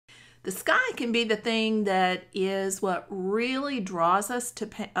The sky can be the thing that is what really draws us to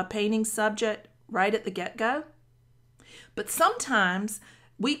a painting subject right at the get-go. But sometimes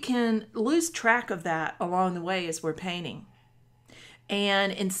we can lose track of that along the way as we're painting.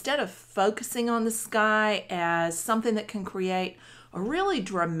 And instead of focusing on the sky as something that can create a really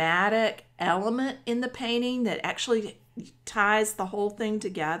dramatic element in the painting that actually ties the whole thing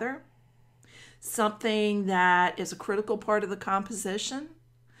together, something that is a critical part of the composition,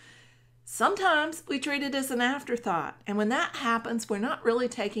 sometimes we treat it as an afterthought. And when that happens, we're not really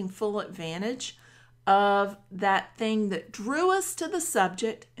taking full advantage of that thing that drew us to the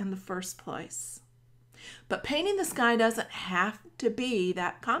subject in the first place. But painting the sky doesn't have to be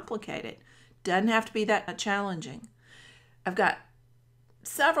that complicated. Doesn't have to be that challenging. I've got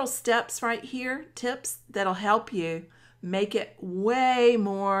several steps right here, tips that'll help you make it way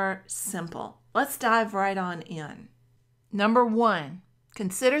more simple. Let's dive right on in. Number 1,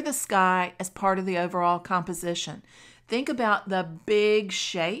 consider the sky as part of the overall composition. Think about the big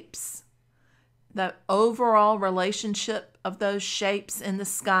shapes, the overall relationship of those shapes in the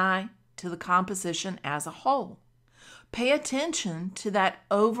sky to the composition as a whole. Pay attention to that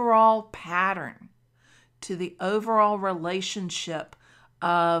overall pattern, to the overall relationship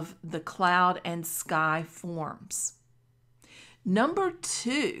of the cloud and sky forms. Number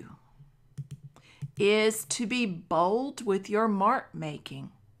 2 is to be bold with your mark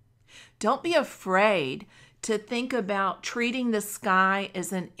making. Don't be afraid to think about treating the sky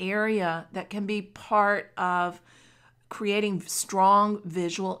as an area that can be part of creating strong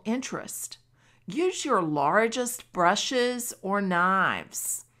visual interest. Use your largest brushes or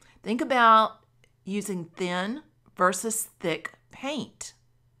knives. Think about using thin versus thick paint.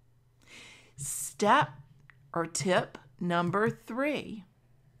 Step or tip number 3.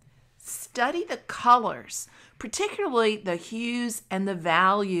 Study the colors, particularly the hues and the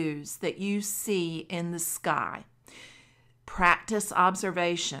values that you see in the sky. Practice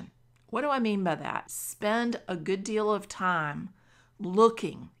observation. What do I mean by that? Spend a good deal of time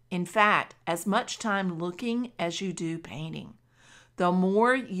looking. In fact, as much time looking as you do painting. The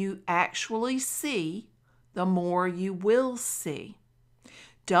more you actually see, the more you will see.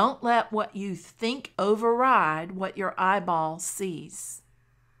 Don't let what you think override what your eyeball sees.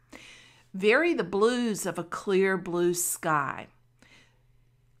 Vary the blues of a clear blue sky.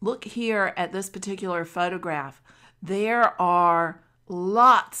 Look here at this particular photograph. There are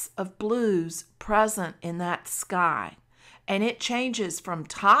lots of blues present in that sky, and it changes from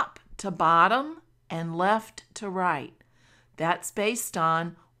top to bottom and left to right. That's based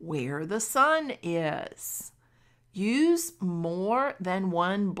on where the sun is. Use more than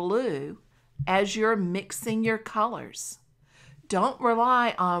one blue as you're mixing your colors. Don't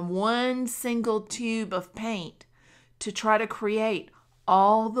rely on one single tube of paint to try to create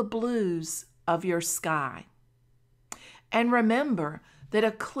all the blues of your sky. And remember that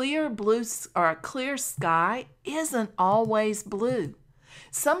a clear blue or a clear sky isn't always blue.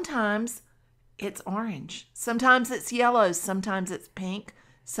 Sometimes it's orange, sometimes it's yellow, sometimes it's pink,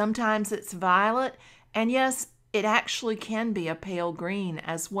 sometimes it's violet, and yes, it actually can be a pale green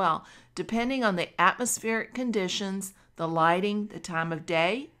as well, depending on the atmospheric conditions, the lighting, the time of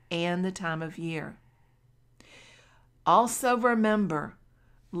day, and the time of year. Also remember,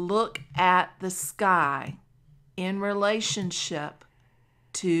 look at the sky in relationship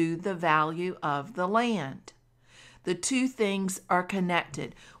to the value of the land. The two things are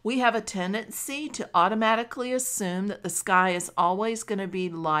connected. We have a tendency to automatically assume that the sky is always going to be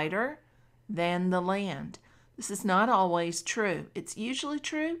lighter than the land. This is not always true. It's usually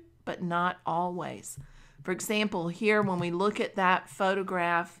true, but not always. For example, here when we look at that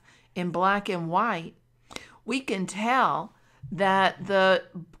photograph in black and white, we can tell that the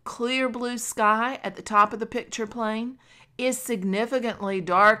clear blue sky at the top of the picture plane is significantly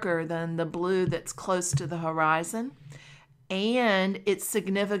darker than the blue that's close to the horizon, and it's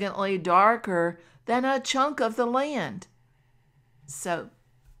significantly darker than a chunk of the land. So,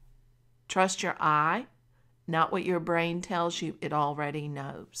 trust your eye, not what your brain tells you it already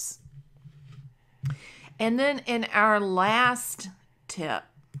knows. And then in our last tip,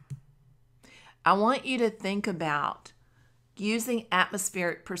 I want you to think about using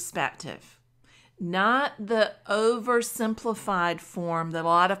atmospheric perspective. Not the oversimplified form that a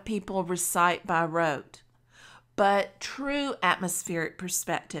lot of people recite by rote, but true atmospheric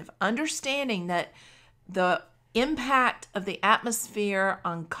perspective, understanding that the impact of the atmosphere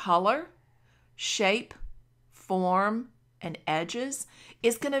on color, shape, form, and edges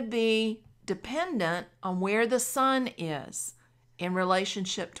is going to be dependent on where the sun is in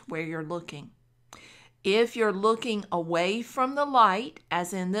relationship to where you're looking. If you're looking away from the light,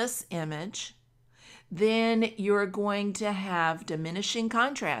 as in this image, then you're going to have diminishing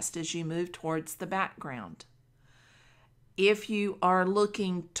contrast as you move towards the background. If you are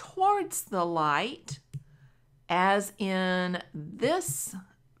looking towards the light, as in this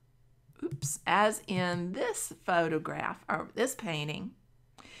photograph or this painting,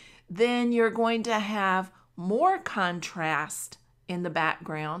 then you're going to have more contrast in the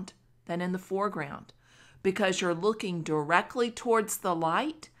background than in the foreground because you're looking directly towards the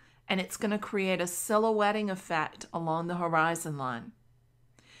light, and it's going to create a silhouetting effect along the horizon line.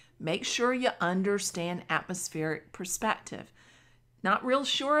 Make sure you understand atmospheric perspective. Not real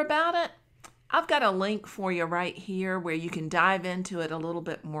sure about it? I've got a link for you right here where you can dive into it a little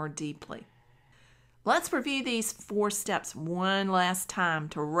bit more deeply. Let's review these 4 steps one last time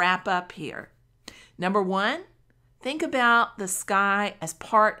to wrap up here. Number 1, think about the sky as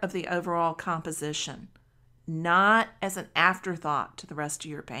part of the overall composition, not as an afterthought to the rest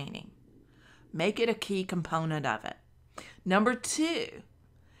of your painting. Make it a key component of it. Number 2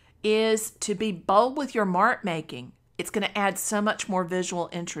 is to be bold with your mark making. It's going to add so much more visual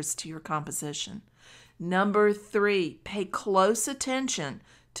interest to your composition. Number 3, pay close attention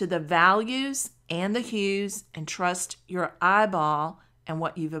to the values and the hues and trust your eyeball and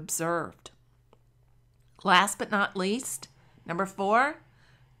what you've observed. Last but not least, number 4,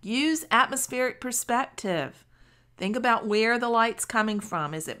 use atmospheric perspective. Think about where the light's coming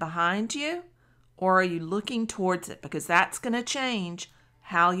from. Is it behind you or are you looking towards it? Because that's going to change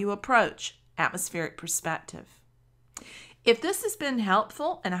how you approach atmospheric perspective. If this has been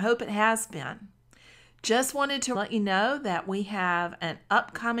helpful, and I hope it has been, just wanted to let you know that we have an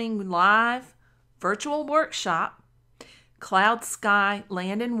upcoming live virtual workshop, Cloud, Sky,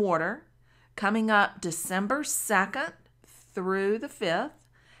 Land, and Water, coming up December 2nd through the 5th.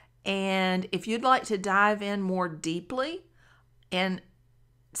 And if you'd like to dive in more deeply and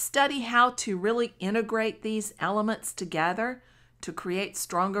study how to really integrate these elements together to create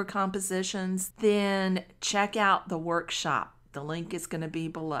stronger compositions, then check out the workshop. The link is going to be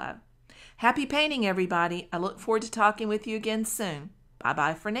below. Happy painting, everybody. I look forward to talking with you again soon.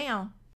 Bye-bye for now.